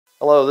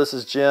Hello, this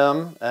is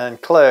Jim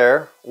and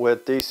Claire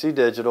with DC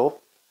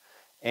Digital,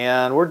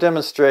 and we're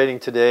demonstrating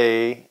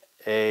today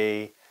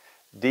a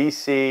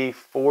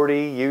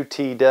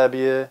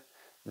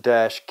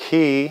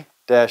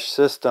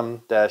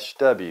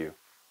DC-40UTW-KEY-SYSTEM-W.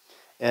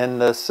 In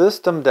the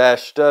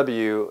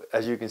System-W,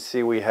 as you can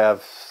see, we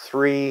have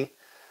 3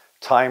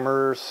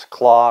 timers,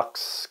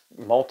 clocks,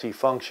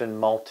 multi-function,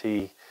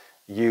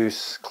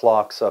 multi-use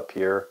clocks up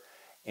here,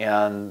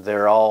 and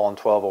they're all on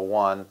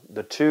 1201.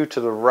 The 2 to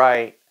the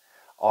right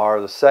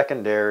are the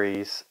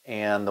secondaries,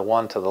 and the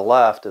 1 to the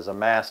left is a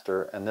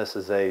master, and this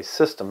is a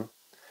system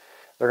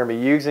they're going to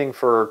be using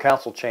for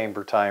council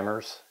chamber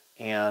timers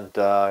and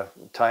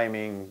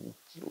timing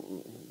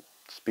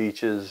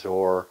speeches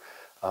or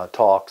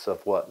talks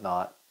of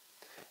whatnot.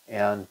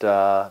 And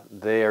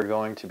they are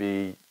going to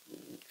be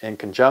in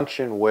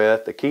conjunction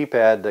with the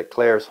keypad that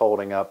Claire's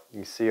holding up.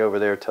 You see over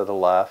there to the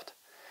left,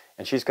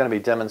 and she's going to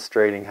be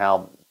demonstrating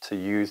how to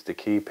use the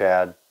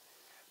keypad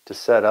to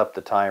set up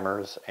the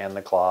timers and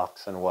the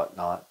clocks and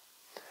whatnot.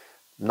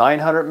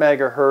 900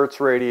 megahertz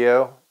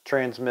radio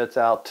transmits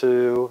out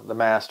to the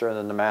master, and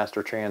then the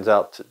master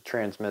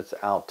transmits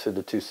out to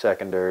the 2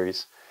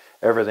 secondaries.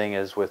 Everything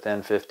is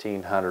within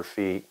 1,500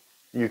 feet.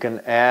 You can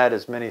add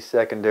as many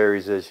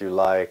secondaries as you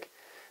like.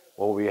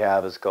 What we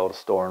have is called a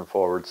store and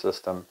forward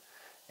system,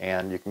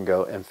 and you can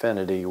go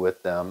infinity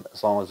with them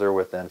as long as they're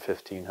within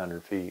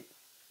 1,500 feet.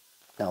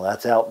 Now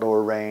that's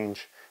outdoor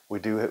range. We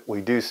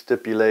do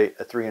stipulate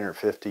a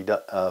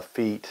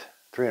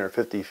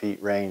 350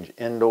 feet range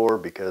indoor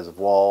because of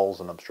walls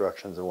and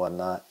obstructions and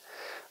whatnot.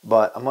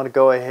 But I'm going to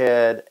go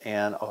ahead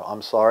and,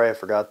 I'm sorry I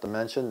forgot to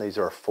mention, these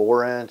are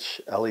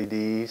 4-inch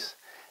LEDs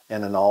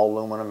in an all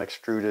aluminum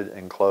extruded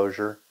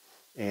enclosure,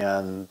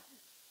 and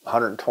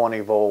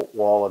 120 volt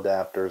wall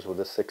adapters with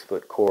a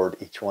 6-foot cord.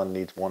 Each one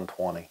needs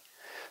 120.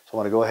 So I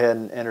want to go ahead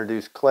and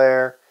introduce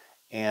Claire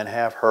and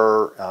have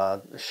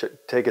her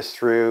take us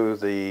through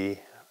the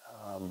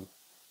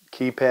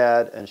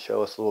keypad and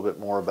show us a little bit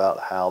more about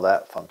how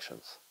that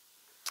functions.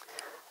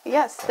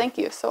 Yes, thank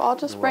you. So I'll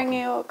just bring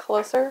you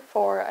closer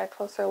for a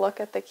closer look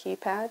at the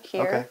keypad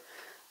here. Okay.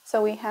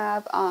 So we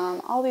have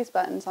all these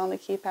buttons on the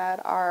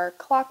keypad. Our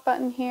clock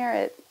button here,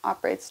 it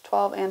operates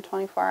 12 and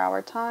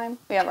 24-hour time.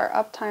 We have our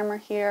up timer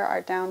here, our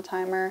down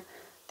timer,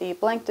 the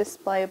blank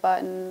display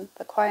button,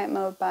 the quiet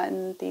mode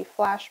button, the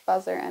flash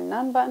buzzer and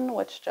none button,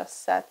 which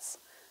just sets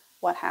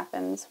what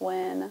happens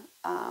when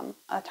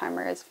a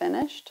timer is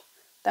finished.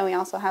 Then we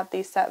also have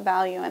the set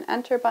value and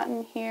enter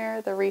button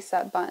here, the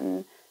reset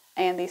button,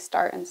 and the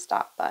start and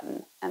stop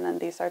button. And then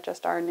these are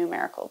just our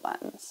numerical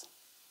buttons.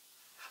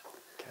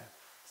 Okay.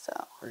 So,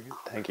 very good.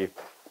 Thank you.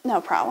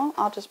 No problem.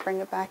 I'll just bring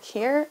it back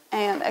here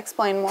and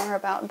explain more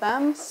about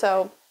them.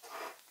 So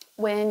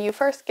when you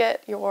first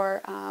get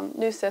your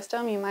new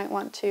system, you might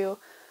want to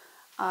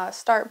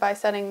start by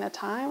setting the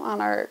time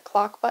on our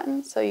clock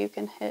button. So you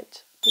can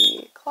hit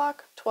the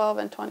clock 12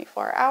 and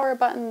 24-hour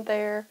button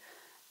there,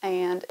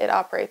 and it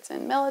operates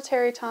in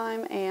military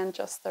time and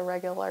just the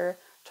regular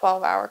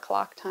 12-hour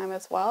clock time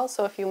as well.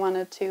 So if you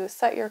wanted to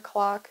set your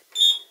clock,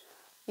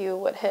 you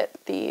would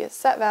hit the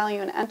set value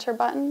and enter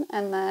button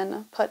and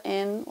then put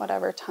in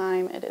whatever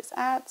time it is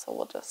at. So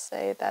we'll just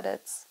say that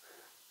it's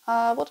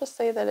 1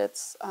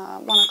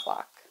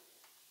 o'clock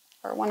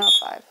or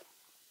 1:05.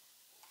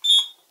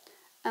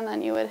 And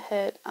then you would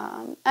hit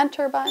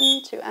enter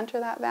button to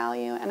enter that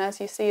value, and as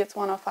you see it's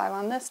 1:05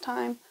 on this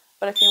time,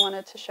 but if you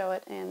wanted to show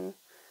it in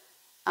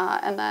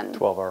and then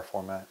 12-hour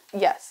format.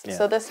 Yes, yeah.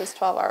 So this is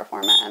 12-hour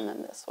format, and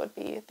then this would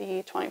be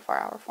the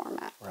 24-hour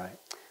format. Right.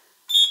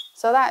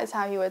 So that is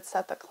how you would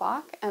set the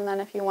clock, and then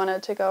if you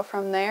wanted to go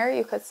from there,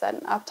 you could set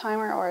an up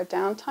timer or a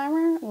down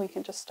timer. We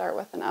can just start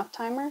with an up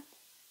timer.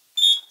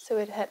 So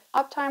we'd hit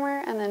up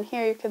timer, and then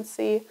here you can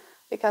see,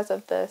 because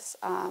of this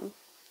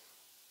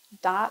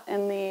dot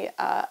in the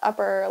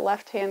upper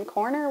left-hand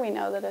corner, we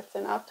know that it's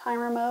in up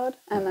timer mode.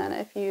 And then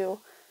if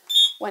you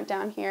went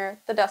down here,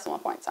 the decimal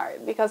point, sorry,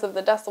 because of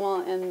the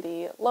decimal in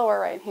the lower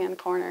right-hand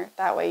corner,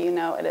 that way you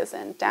know it is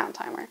in down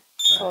timer.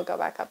 So we'll go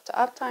back up to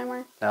up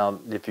timer. Now,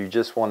 if you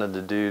just wanted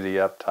to do the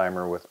up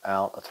timer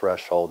without a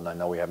threshold, and I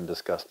know we haven't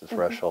discussed the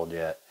threshold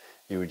yet,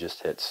 you would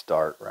just hit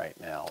start right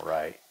now,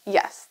 right?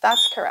 Yes,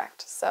 that's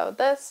correct. So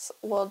this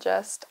will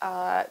just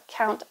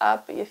count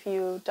up if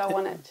you don't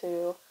want it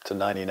to... To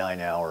 99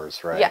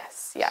 hours, right?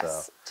 Yes,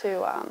 yes, so.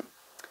 To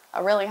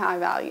a really high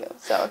value.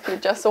 So if you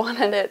just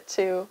wanted it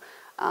to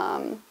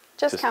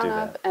just count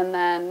up and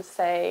then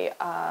say,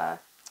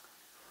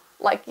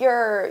 like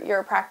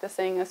you're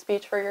practicing a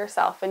speech for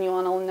yourself and you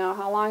want to know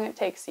how long it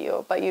takes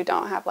you, but you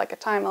don't have like a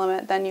time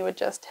limit, then you would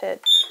just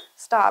hit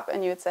stop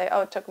and you would say,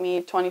 oh, it took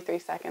me 23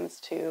 seconds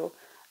to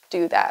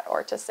do that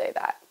or to say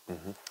that.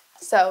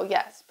 So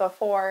yes,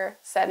 before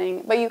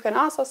setting, but you can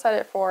also set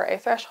it for a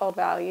threshold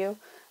value.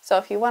 So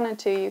if you wanted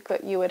to,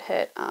 you would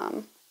hit... you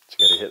got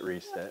to hit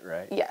reset,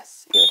 right?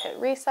 Yes, you would hit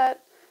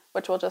reset,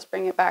 which will just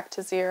bring it back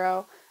to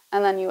 0.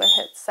 And then you would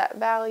hit set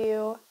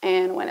value,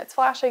 and when it's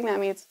flashing, that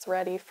means it's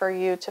ready for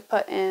you to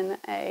put in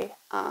a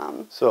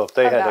So if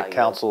they had value. a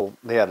council,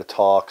 they had a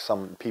talk,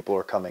 some people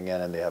are coming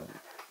in and they have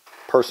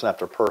person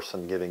after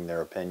person giving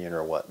their opinion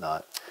or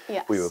whatnot,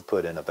 Yes. we would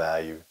put in a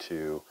value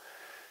to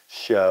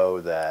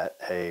show that,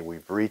 hey,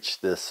 we've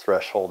reached this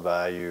threshold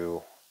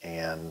value,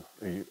 and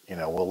you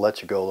know, we'll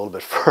let you go a little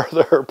bit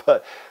further,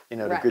 but you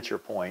know, to Right. get your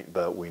point,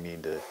 but we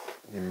need to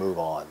move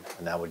on,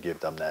 and that would give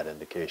them that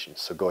indication.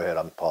 So go ahead.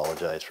 I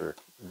apologize for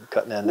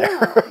cutting in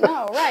there.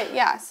 No, right,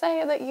 yeah.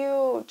 Say that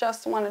you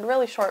just wanted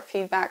really short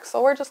feedback,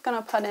 so we're just going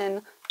to put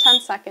in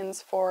 10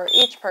 seconds for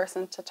each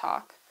person to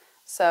talk.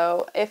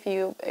 So if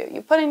you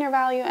put in your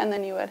value, and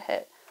then you would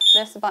hit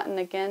this button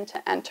again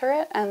to enter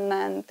it, and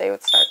then they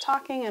would start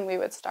talking, and we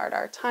would start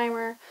our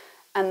timer.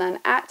 And then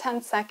at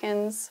 10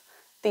 seconds,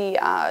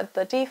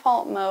 the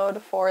default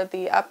mode for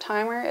the up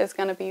timer is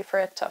going to be for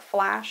it to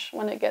flash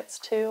when it gets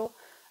to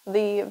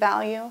the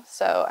value.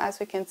 So as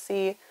we can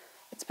see,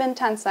 it's been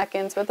 10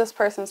 seconds, but this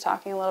person's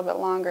talking a little bit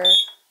longer,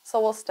 so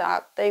we'll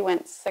stop. They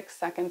went 6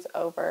 seconds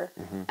over,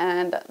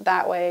 and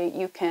that way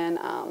you can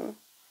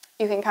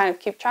kind of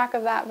keep track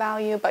of that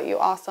value, but you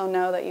also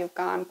know that you've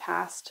gone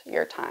past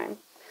your time.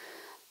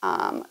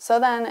 So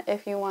then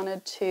if you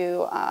wanted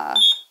to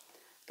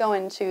go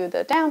into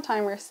the down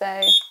timer,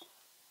 say,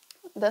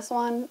 this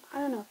one, I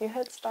don't know, if you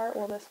hit start,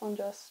 will this one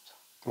just...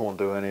 Won't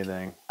do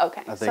anything.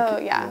 Okay, I think so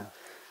yeah.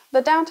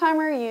 The down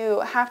timer,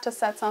 you have to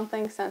set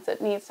something since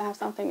it needs to have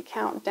something to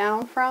count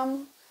down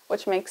from,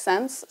 which makes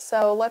sense.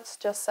 So let's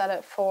just set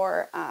it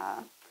for,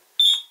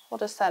 we'll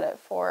just set it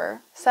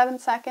for 7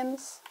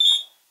 seconds.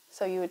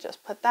 So you would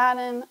just put that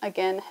in,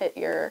 again, hit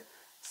your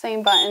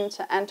same button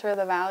to enter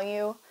the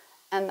value,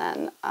 and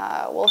then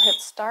we'll hit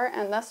start,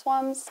 and this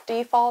one's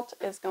default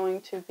is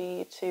going to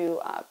be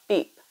to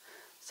beep.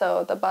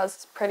 So the buzz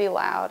is pretty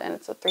loud, and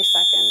it's a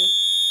 3-second.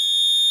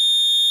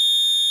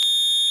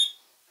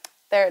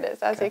 There it is.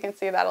 As you can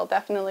see, that'll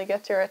definitely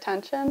get your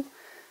attention.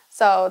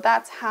 So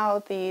that's how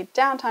the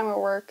down timer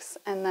works.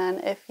 And then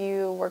if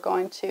you were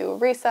going to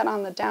reset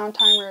on the down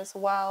timer as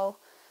well,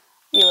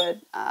 you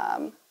would...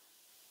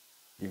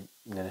 you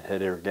then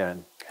hit it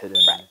again. Hit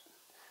it. Right.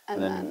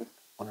 And then...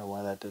 Wonder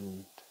why that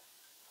didn't...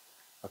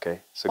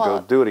 Okay, so well,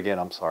 go do it again.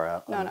 I'm sorry.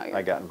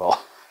 I got involved.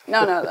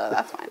 No,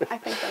 that's fine. I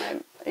think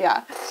that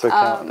yeah. So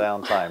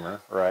countdown timer,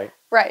 right?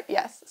 Right,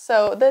 yes.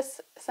 So this,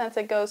 since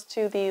it goes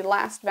to the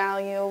last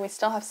value, we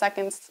still have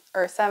 7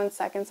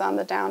 seconds on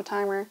the down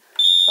timer.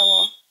 So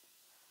we'll,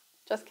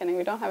 just kidding,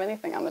 we don't have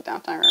anything on the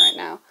down timer right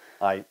now.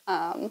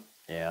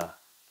 Yeah.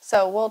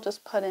 So we'll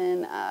just put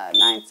in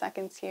 9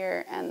 seconds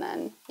here, and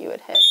then you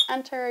would hit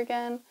enter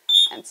again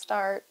and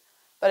start.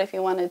 But if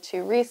you wanted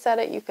to reset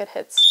it, you could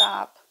hit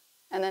stop.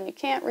 And then you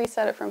can't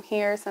reset it from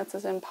here since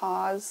it's in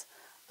pause,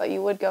 but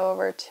you would go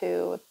over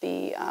to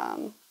the,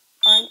 or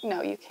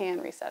no, you can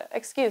reset it.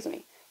 Excuse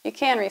me. You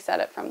can reset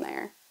it from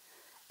there.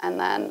 And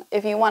then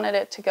if you wanted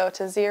it to go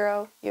to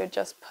 0, you would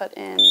just put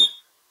in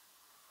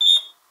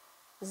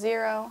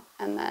 0,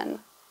 and then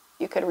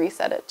you could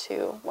reset it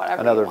to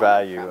whatever another you wanted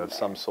value from of there.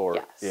 some sort.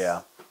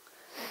 Yes.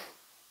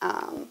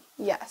 Yeah.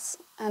 Yes.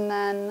 And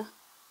then,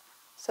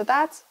 so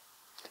that's...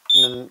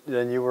 And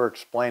then you were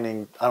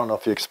explaining, I don't know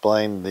if you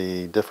explained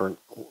the different,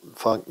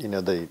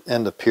 the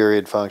end of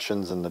period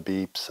functions and the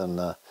beeps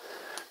and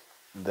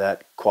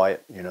that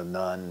quiet,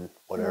 none,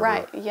 whatever.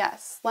 Right,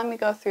 yes. Let me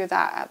go through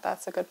that.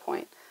 That's a good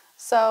point.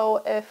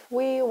 So if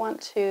we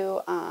want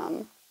to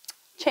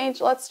change,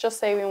 let's just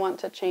say we want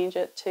to change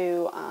it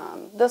to,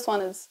 this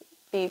one is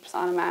beeps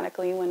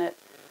automatically when it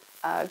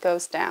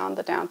goes down,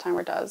 the down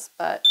timer does,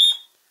 but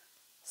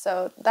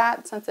so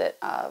that, since it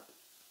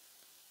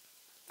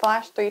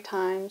flashed 3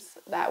 times,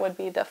 that would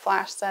be the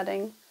flash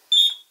setting.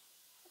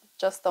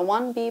 Just the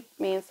 1 beep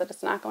means that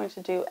it's not going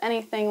to do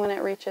anything when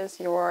it reaches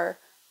your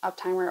up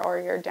timer or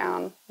your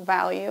down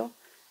value.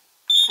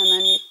 And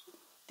then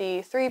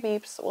the 3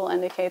 beeps will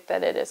indicate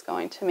that it is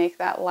going to make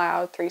that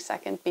loud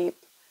 3-second beep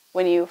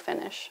when you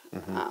finish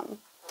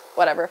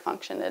whatever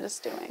function it is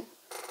doing.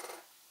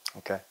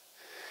 Okay.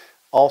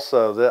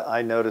 Also,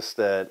 I noticed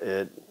that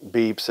it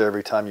beeps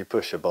every time you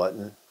push a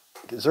button.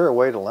 Is there a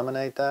way to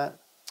eliminate that?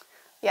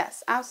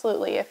 Yes,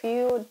 absolutely. If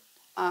you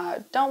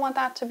don't want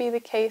that to be the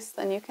case,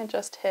 then you can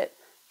just hit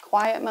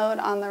quiet mode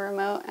on the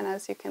remote, and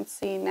as you can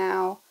see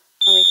now,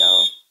 when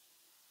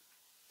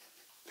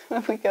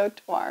we go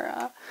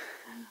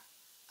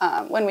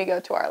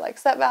to our like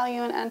set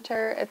value and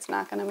enter, it's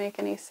not going to make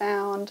any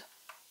sound.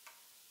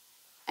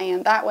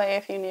 And that way,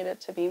 if you need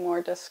it to be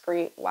more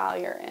discreet while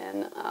you're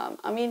in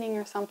a meeting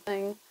or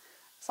something,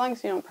 as long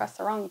as you don't press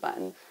the wrong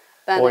button,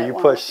 then well, you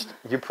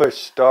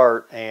pushed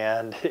start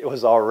and it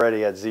was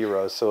already at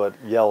 0, so it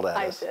yelled at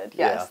us. I did,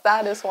 yes. Yeah.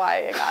 That is why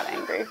it got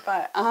angry.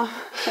 But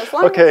as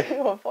long as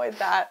you avoid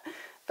that,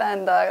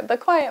 then the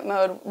quiet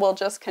mode will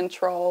just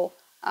control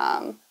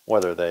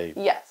whether they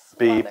yes,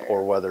 beep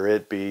or whether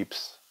it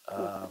beeps.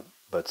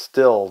 But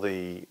still,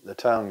 the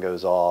tone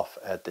goes off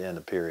at the end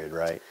of period,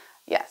 right?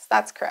 Yes,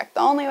 that's correct. The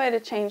only way to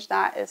change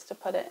that is to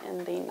put it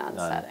in the none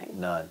setting.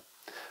 None.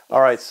 All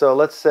right, so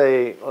let's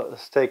take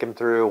them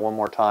through one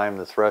more time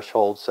the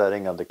threshold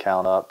setting of the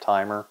count up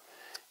timer.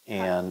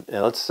 And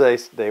let's say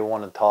they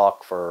want to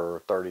talk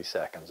for 30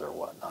 seconds or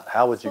whatnot.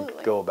 How would you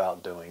go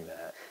about doing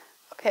that?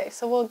 Okay,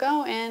 so we'll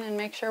go in and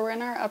make sure we're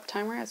in our up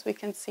timer, as we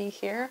can see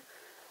here.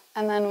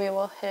 And then we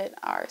will hit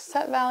our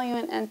set value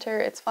and enter.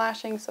 It's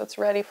flashing, so it's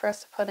ready for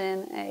us to put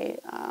in a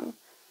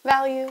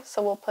value.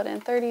 So we'll put in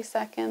 30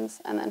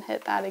 seconds and then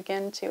hit that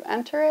again to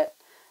enter it.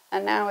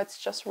 And now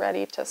it's just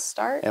ready to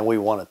start. And we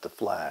want it to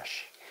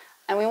flash.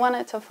 And we want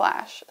it to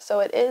flash.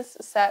 So it is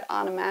set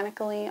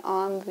automatically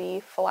on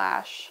the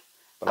flash.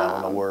 But I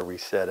don't know where we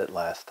set it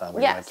last time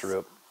we yes, went through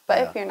it. But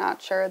yeah. if you're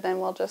not sure, then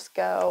we'll just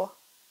go,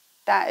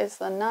 that is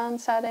the none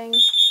setting.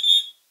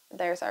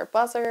 There's our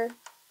buzzer.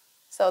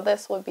 So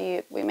this would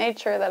be, we made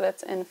sure that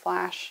it's in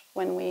flash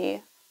when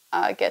we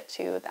get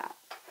to that.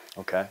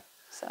 Okay.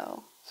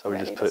 So we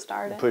just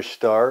push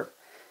start,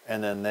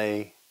 and then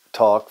they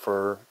talk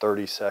for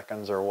 30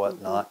 seconds or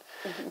whatnot.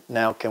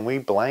 Now, can we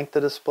blank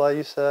the display,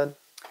 you said?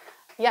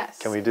 Yes.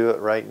 Can we do it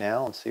right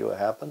now and see what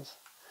happens?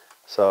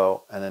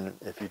 So, and then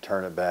if you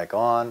turn it back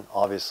on,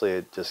 obviously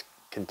it just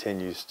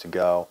continues to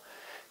go.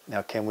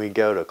 Now, can we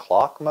go to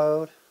clock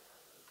mode?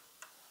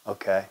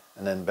 Okay,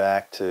 and then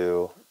back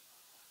to,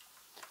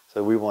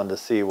 so we wanted to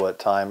see what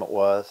time it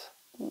was.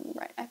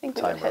 Right, I think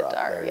we would hit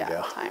our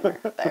timer.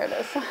 There it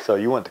is. So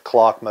you went to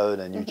clock mode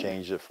and you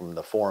changed it from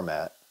the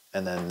format,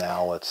 and then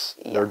now it's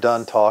they're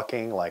done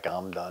talking, like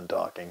I'm done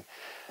talking,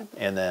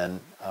 and then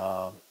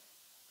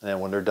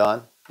when they're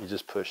done, you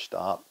just push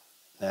stop.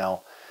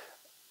 Now,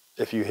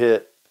 if you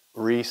hit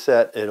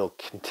reset, it'll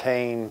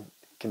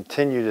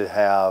continue to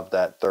have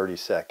that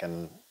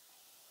 30-second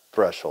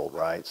threshold,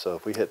 right? So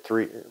if we hit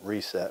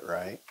reset,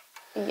 right?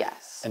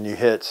 Yes. And you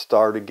hit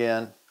start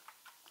again,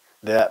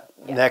 that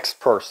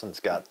next person's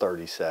got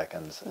 30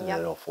 seconds and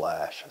it'll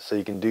flash. So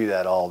you can do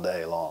that all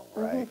day long,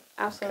 right?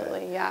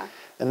 Absolutely, yeah.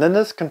 And then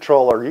this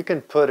controller, you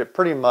can put it,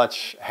 pretty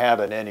much have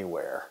it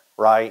anywhere,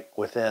 right?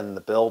 Within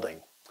the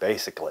building,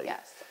 basically.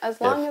 Yes, as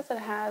long as it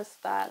has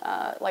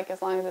that, like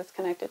as long as it's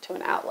connected to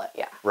an outlet,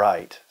 yeah.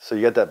 Right. So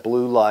you got that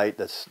blue light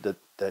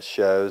that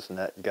shows, and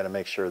that you got to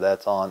make sure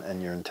that's on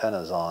and your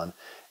antenna's on.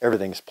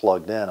 Everything's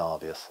plugged in,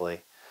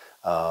 obviously.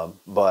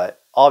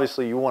 But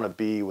obviously you want to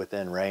be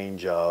within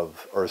range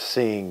of or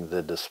seeing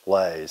the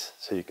displays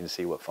so you can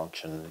see what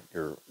function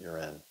you're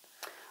in.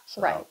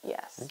 So, right,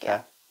 yes. Okay.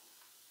 Yeah.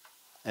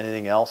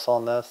 Anything else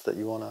on this that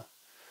you want to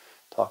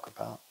talk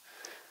about?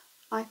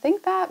 I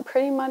think that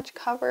pretty much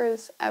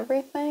covers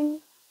everything.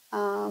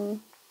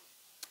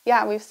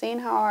 Yeah, we've seen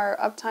how our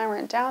up timer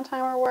and down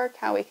timer work,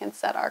 how we can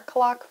set our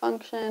clock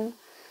function,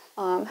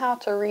 how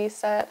to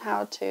reset,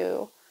 how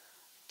to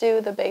do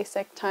the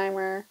basic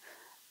timer,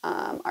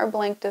 our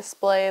blank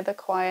display, the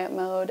quiet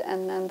mode,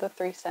 and then the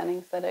 3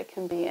 settings that it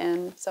can be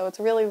in. So it's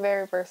really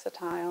very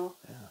versatile,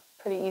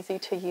 pretty easy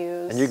to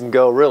use. And you can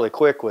go really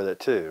quick with it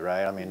too,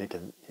 right? I mean, you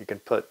can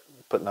put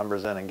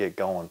numbers in and get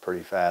going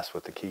pretty fast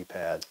with the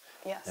keypad.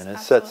 Yes, and it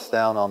sets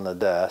down on the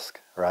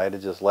desk, right?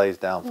 It just lays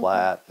down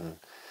flat, and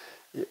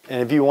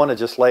if you want to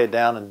just lay it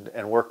down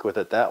and work with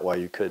it that way,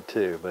 you could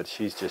too. But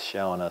she's just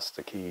showing us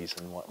the keys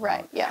and whatnot.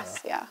 Right.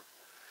 Yes. So. Yeah.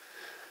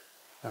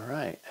 All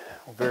right.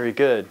 Well, very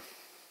good.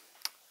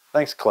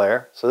 Thanks,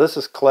 Claire. So this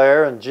is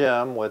Claire and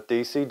Jim with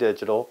DC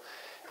Digital,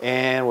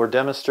 and we're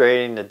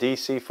demonstrating the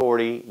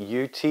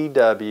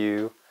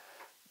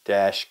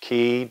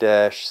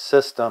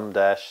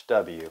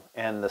DC-40UTW-KEY-SYSTEM-W.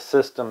 And the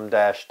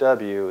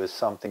System-W is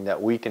something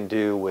that we can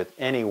do with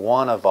any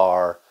one of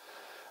our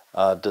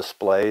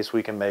displays.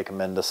 We can make them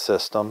into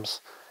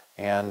systems,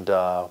 and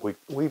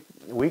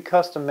we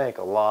custom make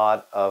a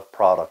lot of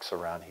products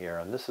around here,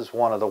 and this is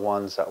one of the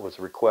ones that was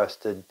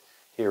requested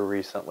here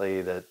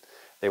recently, that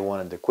they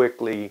wanted to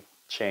quickly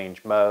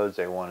change modes.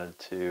 They wanted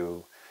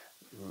to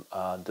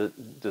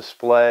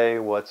display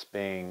what's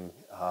being,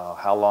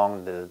 how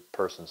long the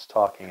person's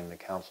talking in the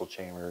council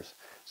chambers,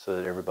 so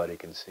that everybody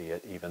can see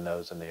it, even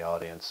those in the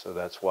audience. So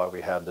that's why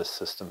we have this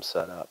system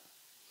set up.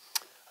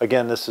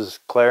 Again, this is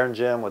Claire and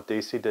Jim with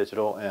DC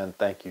Digital, and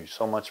thank you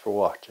so much for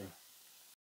watching.